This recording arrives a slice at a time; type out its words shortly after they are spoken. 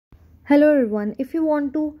Hello everyone, if you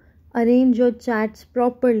want to arrange your chats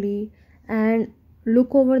properly and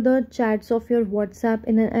look over the chats of your WhatsApp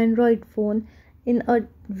in an Android phone in a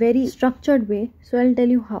very structured way, so I'll tell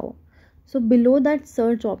you how. So below that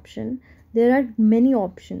search option, there are many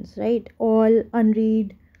options, right? All,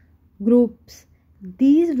 unread, groups.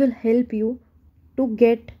 These will help you to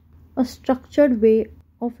get a structured way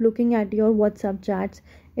of looking at your WhatsApp chats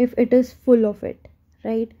if it is full of it,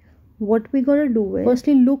 right? What we gotta do is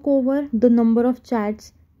firstly look over the number of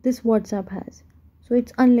chats this WhatsApp has. So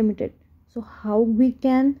it's unlimited. So how we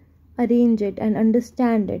can arrange it and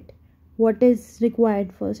understand it, what is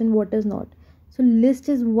required first and what is not. So list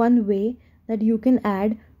is one way that you can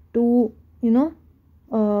add to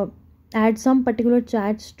add some particular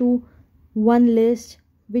chats to one list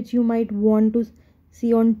which you might want to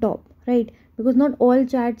see on top, right? Because not all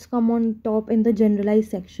chats come on top in the generalized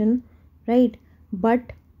section, right?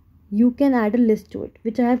 But you can add a list to it,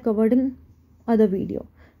 which I have covered in other video.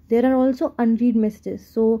 There are also unread messages,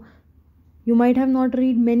 so you might have not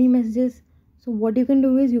read many messages. So what you can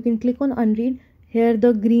do is you can click on unread. Here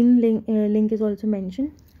the green link is also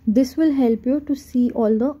mentioned. This will help you to see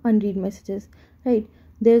all the unread messages, right?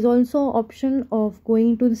 There's also option of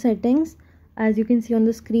going to the settings, as you can see on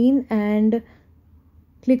the screen, and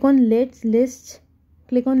click on lists.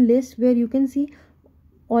 Click on list, where you can see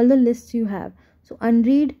all the lists you have. So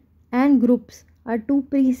unread and groups are two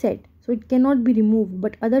preset, so it cannot be removed,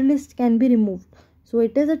 but other lists can be removed. So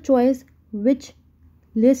it is a choice which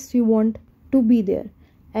lists you want to be there.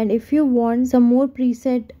 And if you want some more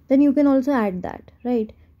preset, then you can also add that,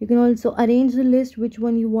 right? You can also arrange the list, which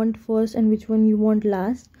one you want first and which one you want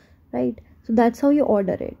last, right? So that's how you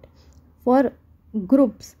order it. For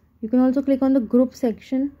groups, you can also click on the group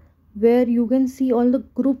section, where you can see all the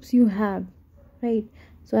groups you have, right?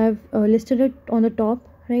 So I have listed it on the top,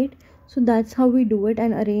 right? So that's how we do it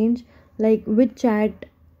and arrange like which chat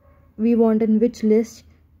we want in which list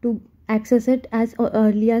to access it as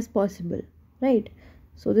early as possible, right?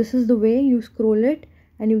 So this is the way you scroll it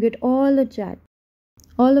and you get all the chat.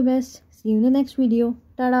 All the best. See you in the next video.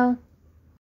 Tada.